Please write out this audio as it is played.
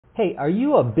Hey, are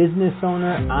you a business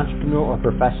owner, entrepreneur, or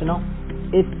professional?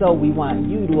 If so, we want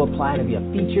you to apply to be a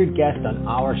featured guest on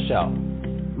our show.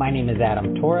 My name is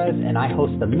Adam Torres, and I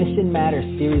host the Mission Matters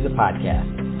series of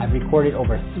podcasts. I've recorded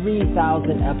over 3,000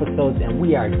 episodes, and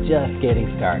we are just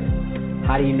getting started.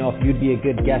 How do you know if you'd be a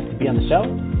good guest to be on the show?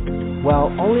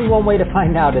 Well, only one way to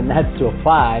find out, and that's to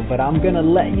apply, but I'm going to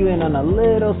let you in on a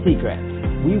little secret.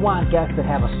 We want guests that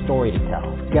have a story to tell,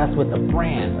 guests with a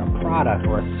brand, a product,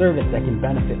 or a service that can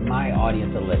benefit my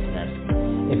audience of listeners.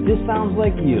 If this sounds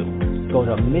like you, go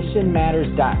to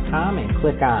missionmatters.com and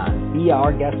click on Be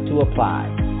Our Guest to apply.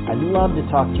 I'd love to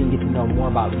talk to you and get to know more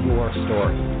about your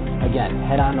story. Again,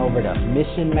 head on over to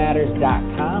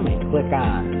missionmatters.com and click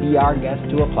on Be Our Guest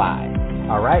to apply.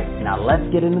 All right, now let's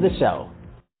get into the show.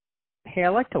 Hey,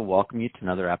 I'd like to welcome you to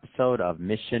another episode of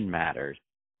Mission Matters.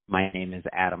 My name is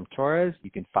Adam Torres.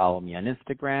 You can follow me on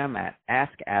Instagram at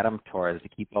AskAdamTorres to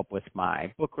keep up with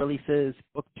my book releases,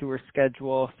 book tour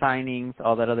schedule, signings,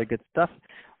 all that other good stuff.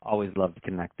 Always love to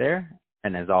connect there.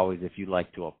 And as always, if you'd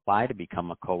like to apply to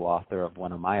become a co-author of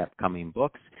one of my upcoming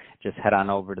books, just head on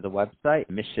over to the website,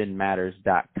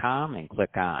 missionmatters.com, and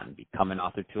click on Become an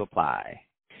Author to apply.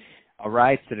 All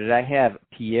right, so today I have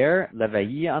Pierre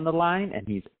Leveille on the line, and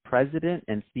he's President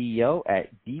and CEO at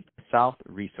Deep South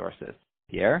Resources.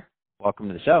 Pierre, welcome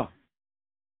to the show.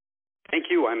 Thank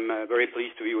you. I'm very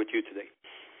pleased to be with you today.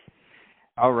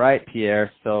 All right, Pierre.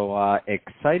 So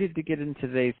excited to get into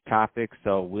today's topic.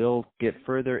 So we'll get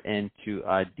further into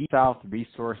Deep South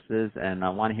Resources, and I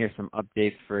want to hear some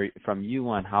updates from you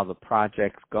on how the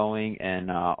project's going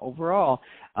and overall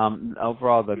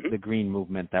the green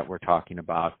movement that we're talking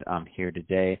about here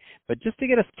today. But just to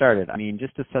get us started,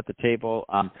 just to set the table,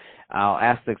 I'll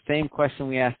ask the same question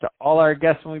we ask to all our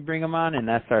guests when we bring them on, and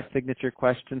that's our signature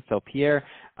question. So, Pierre,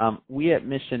 we at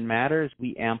Mission Matters,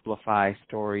 we amplify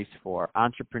stories for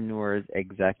entrepreneurs,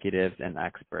 executives, and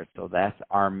experts. So that's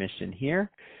our mission here.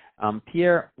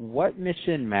 Pierre, what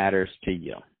mission matters to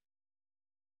you?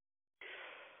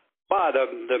 Well,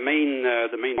 the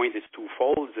main point is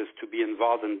twofold: is to be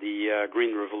involved in the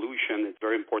green revolution. It's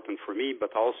very important for me,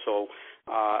 but also,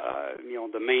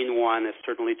 the main one is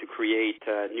certainly to create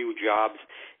new jobs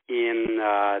in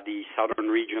the southern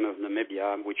region of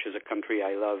Namibia, which is a country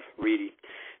I love really.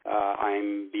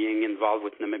 I'm being involved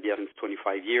with Namibia since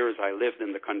 25 years. I lived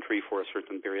in the country for a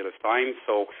certain period of time,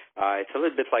 so it's a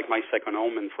little bit like my second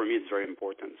home, and for me it's very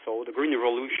important. So the Green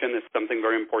Revolution is something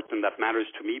very important that matters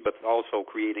to me, but also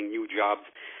creating new jobs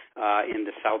in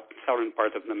the southern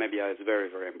part of Namibia is very,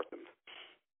 very important.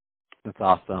 That's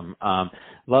awesome.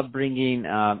 Love bringing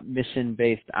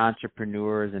mission-based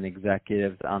entrepreneurs and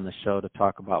executives on the show to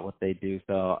talk about what they do.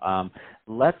 So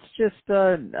let's just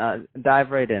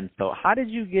dive right in. So how did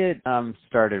you get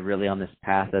started really on this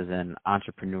path as an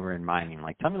entrepreneur in mining?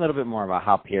 Tell me a little bit more about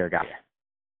how Pierre got here.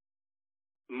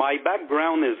 My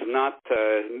background is not,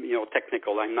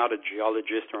 technical. I'm not a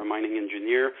geologist or a mining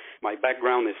engineer. My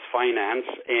background is finance,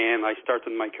 and I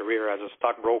started my career as a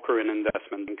stockbroker and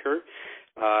investment banker.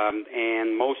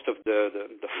 And most of the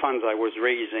funds I was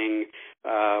raising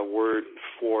were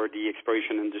for the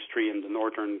exploration industry in the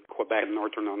northern Quebec,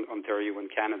 northern Ontario, and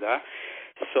Canada.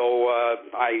 So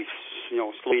I,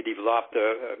 slowly developed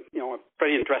a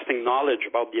pretty interesting knowledge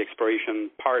about the exploration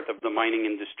part of the mining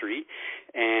industry,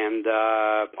 and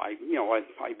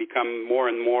I become more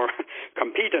and more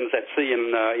competent, let's say,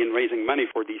 in raising money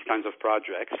for these kinds of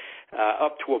projects,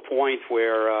 up to a point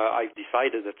where I've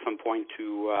decided at some point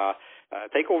to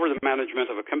take over the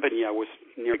management of a company I was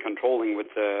nearly controlling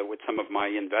with some of my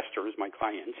investors, my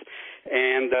clients.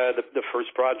 And the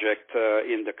first project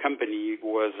in the company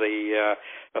was a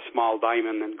small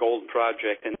diamond and gold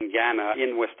project in Ghana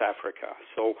in West Africa.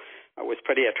 So I was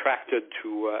pretty attracted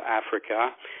to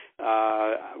Africa.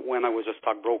 When I was a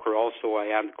stockbroker also, I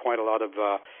had quite a lot of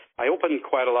I opened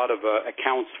quite a lot of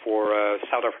accounts for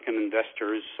South African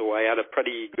investors, so I had a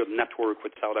pretty good network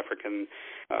with South African,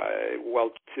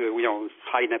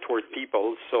 high net worth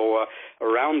people. So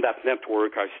around that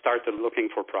network, I started looking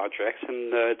for projects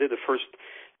and did the first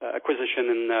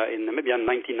acquisition in Namibia in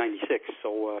 1996.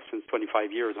 So since 25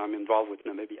 years, I'm involved with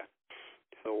Namibia.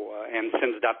 So and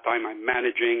since that time, I'm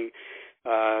managing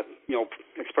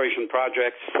exploration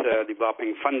projects,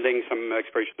 developing funding, some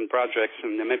exploration projects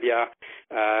in Namibia,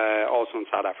 also in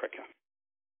South Africa.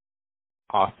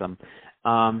 Awesome.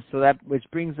 So that which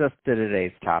brings us to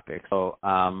today's topic. So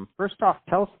first off,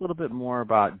 tell us a little bit more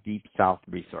about Deep South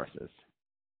Resources.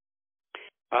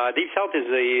 Deep South is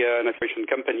an exploration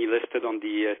company listed on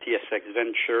the TSX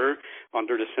Venture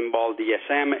under the symbol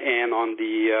DSM and on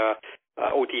the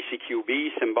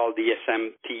OTCQB, symbol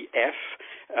DSMTF.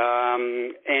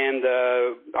 And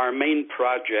our main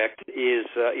project is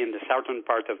in the southern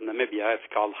part of Namibia. It's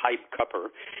called Haib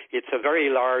Copper. It's a very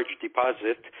large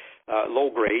deposit, low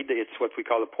grade. It's what we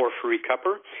call a porphyry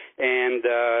copper. And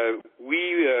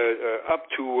we, up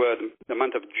to the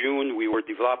month of June, we were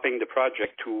developing the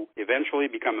project to eventually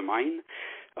become a mine.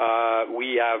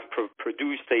 We have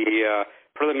produced a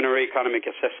preliminary economic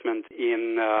assessment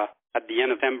at the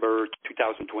end of November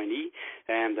 2020,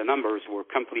 and the numbers were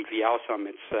completely awesome.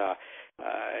 It's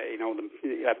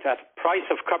at that price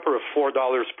of copper of $4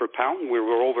 per pound, we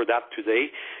were over that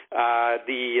today.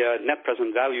 The net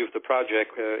present value of the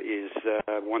project is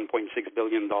 $1.6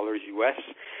 billion US,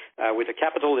 with a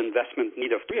capital investment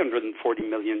need of $340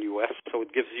 million US. So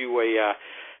it gives you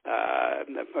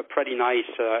a pretty nice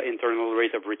internal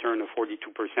rate of return of 42%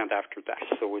 after tax.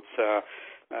 So it's a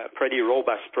pretty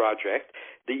robust project.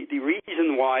 The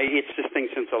reason why it's existing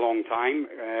since a long time,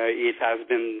 it has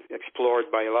been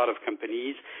explored by a lot of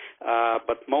companies,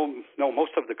 but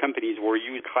most of the companies were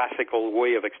using classical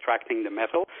way of extracting the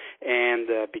metal, and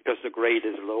because the grade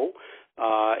is low,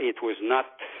 it was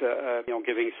not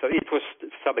it was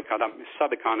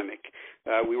sub-economic.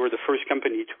 We were the first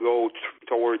company to go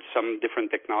towards some different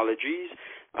technologies.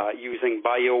 Using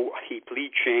bio-heap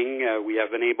leaching, we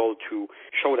have been able to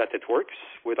show that it works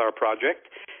with our project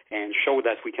and show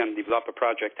that we can develop a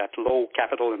project at low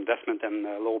capital investment and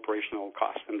low operational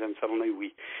cost. And then suddenly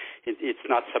it's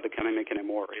not sub-economic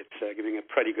anymore. It's giving a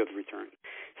pretty good return.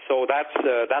 So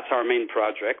that's our main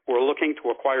project. We're looking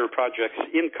to acquire projects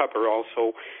in copper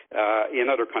also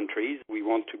in other countries. We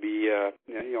want to be a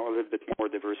little bit more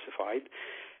diversified.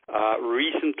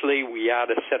 Recently, we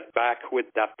had a setback with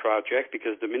that project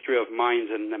because the Ministry of Mines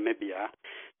in Namibia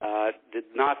did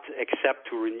not accept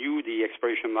to renew the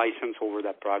exploration license over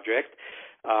that project.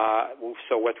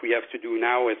 So what we have to do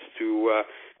now is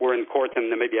we're in court in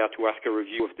Namibia to ask a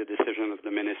review of the decision of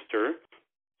the minister.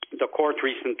 The court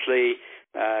recently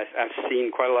has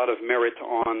seen quite a lot of merit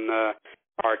on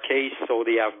our case, so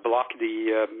they have blocked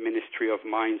the Ministry of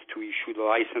Mines to issue the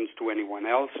license to anyone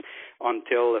else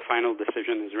until the final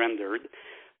decision is rendered.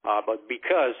 But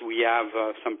because we have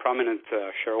some prominent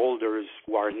shareholders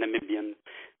who are Namibian,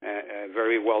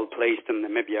 very well placed in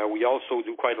Namibia, we also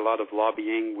do quite a lot of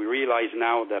lobbying. We realize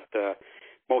now that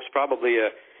most probably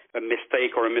a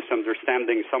mistake or a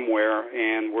misunderstanding somewhere,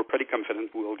 and we're pretty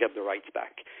confident we will get the rights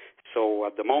back. So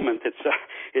at the moment, it's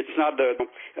not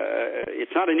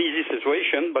an easy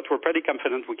situation, but we're pretty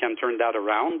confident we can turn that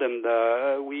around, and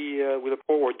we look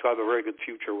forward to have a very good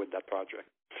future with that project.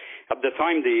 At the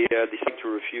time they decided to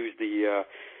refuse the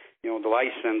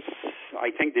license,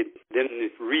 I think they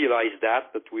didn't realize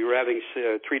that, but we were having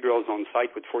 3 drills on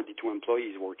site with 42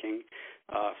 employees working.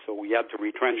 So we had to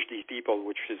retrench these people,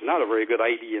 which is not a very good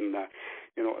idea in a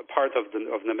part of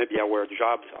Namibia where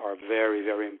jobs are very,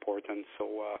 very important.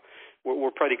 So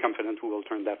we're pretty confident we will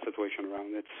turn that situation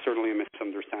around. It's certainly a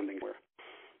misunderstanding there.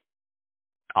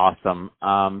 Awesome.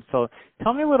 So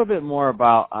tell me a little bit more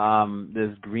about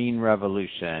this green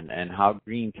revolution and how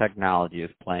green technology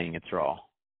is playing its role.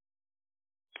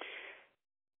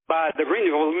 But the green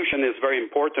revolution is very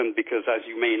important because, as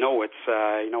you may know, it's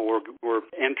we're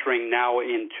entering now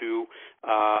into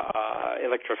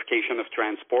electrification of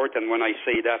transport. And when I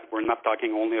say that, we're not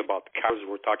talking only about cars.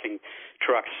 We're talking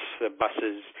trucks,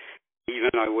 buses.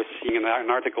 Even I was seeing an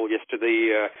article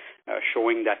yesterday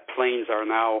showing that planes are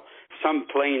now. Some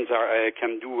planes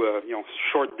can do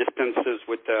short distances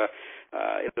with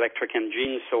electric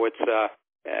engines. So it's a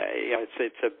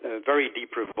very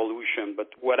deep revolution. But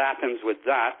what happens with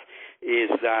that is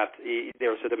that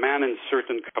there's a demand in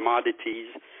certain commodities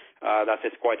that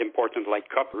is quite important, like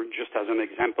copper. Just as an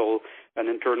example, an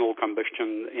internal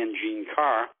combustion engine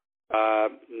car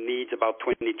needs about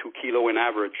 22 kilo in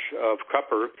average of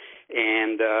copper,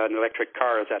 and an electric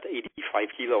car is at 85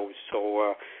 kilos.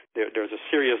 So there's a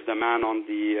serious demand on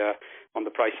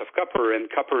the price of copper. And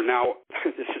copper now,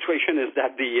 the situation is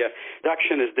that the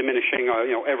production is diminishing,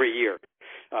 every year.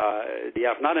 They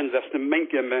have not invested.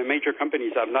 Major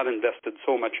companies have not invested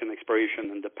so much in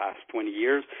exploration in the past 20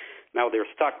 years. Now they're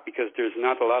stuck because there's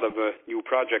not a lot of new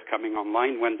project coming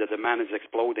online when the demand is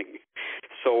exploding.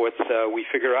 So we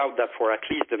figure out that for at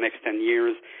least the next 10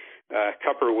 years,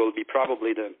 copper will be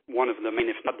probably one of the main,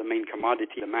 if not the main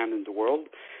commodity demand in the world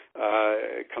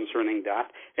concerning that.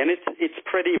 And it's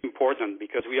pretty important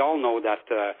because we all know that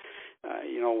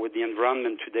with the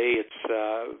environment today,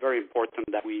 it's very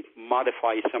important that we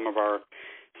modify some of our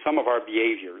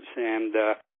behaviors. And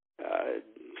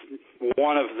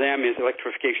one of them is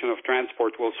electrification of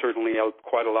transport will certainly help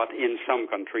quite a lot in some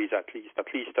countries at least.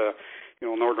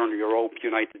 Northern Europe,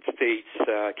 United States,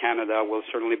 Canada will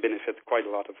certainly benefit quite a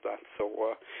lot of that.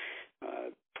 So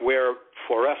where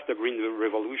for us the green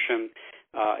revolution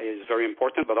is very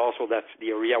important, but also that's the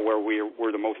area where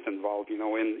we're the most involved,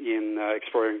 in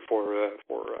exploring for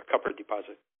copper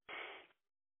deposit.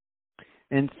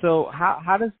 And so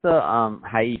how does the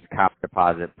Haib Copper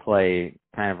deposit play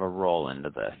kind of a role into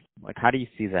this? Like, how do you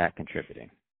see that contributing?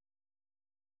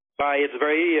 It's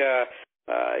very,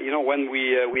 when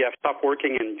we have stopped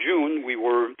working in June, we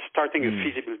were starting a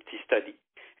feasibility study.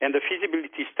 And the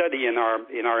feasibility study in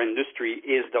our industry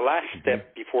is the last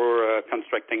step before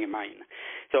constructing a mine.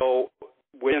 So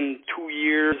within 2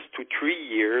 years to 3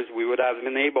 years, we would have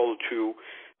been able to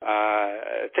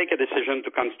take a decision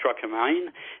to construct a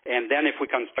mine. And then if we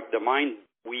construct the mine,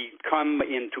 we come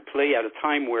into play at a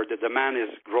time where the demand is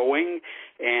growing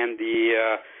and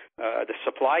the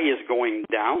supply is going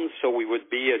down. So we would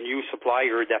be a new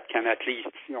supplier that can at least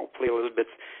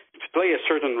play a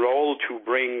certain role to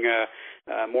bring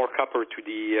more copper to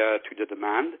the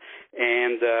demand.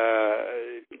 And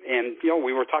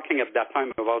we were talking at that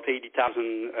time about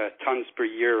 80,000 tons per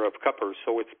year of copper.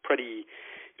 So it's pretty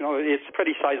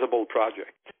sizable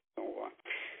project.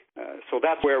 So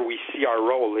that's where we see our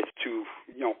role is to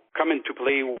come into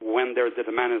play when the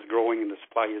demand is growing and the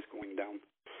supply is going down.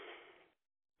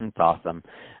 That's awesome.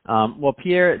 Well,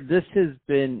 Pierre, this has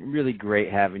been really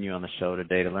great having you on the show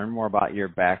today to learn more about your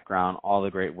background, all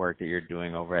the great work that you're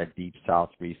doing over at Deep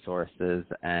South Resources,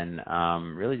 and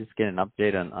really just get an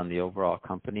update on the overall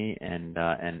company and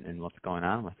what's going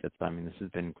on with it. So, I mean, this has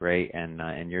been great,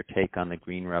 and your take on the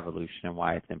green revolution and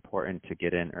why it's important to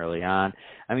get in early on.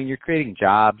 I mean, you're creating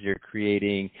jobs, you're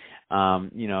creating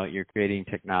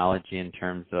technology in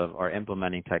terms of, or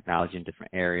implementing technology in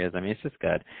different areas. I mean, it's just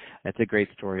good. It's a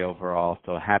great story overall.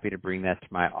 So happy to bring that to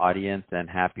my audience and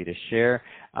happy to share.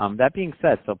 That being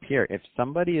said, so Pierre, if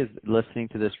somebody is listening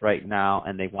to this right now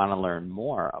and they want to learn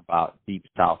more about Deep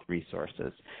South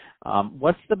Resources,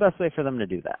 what's the best way for them to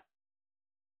do that?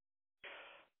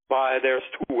 There's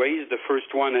two ways. The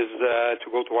first one is to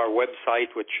go to our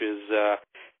website, which is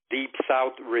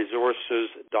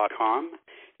deepsouthresources.com.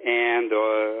 And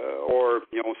or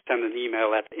send an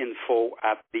email at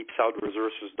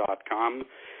info@deepsouthresources.com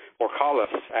or call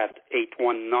us at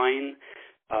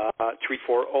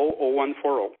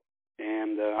 819-340-0140.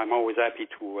 And I'm always happy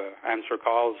to answer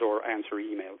calls or answer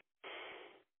emails.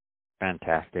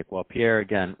 Fantastic. Well, Pierre,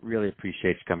 again, really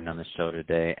appreciate you coming on the show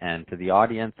today. And to the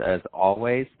audience, as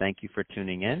always, thank you for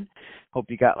tuning in. Hope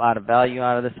you got a lot of value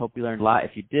out of this. Hope you learned a lot.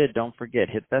 If you did, don't forget,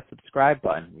 hit that subscribe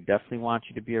button. We definitely want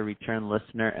you to be a return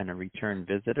listener and a return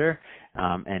visitor.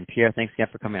 And Pierre, thanks again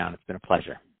for coming on. It's been a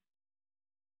pleasure.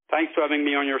 Thanks for having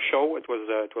me on your show. It was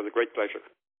a great pleasure.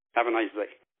 Have a nice day.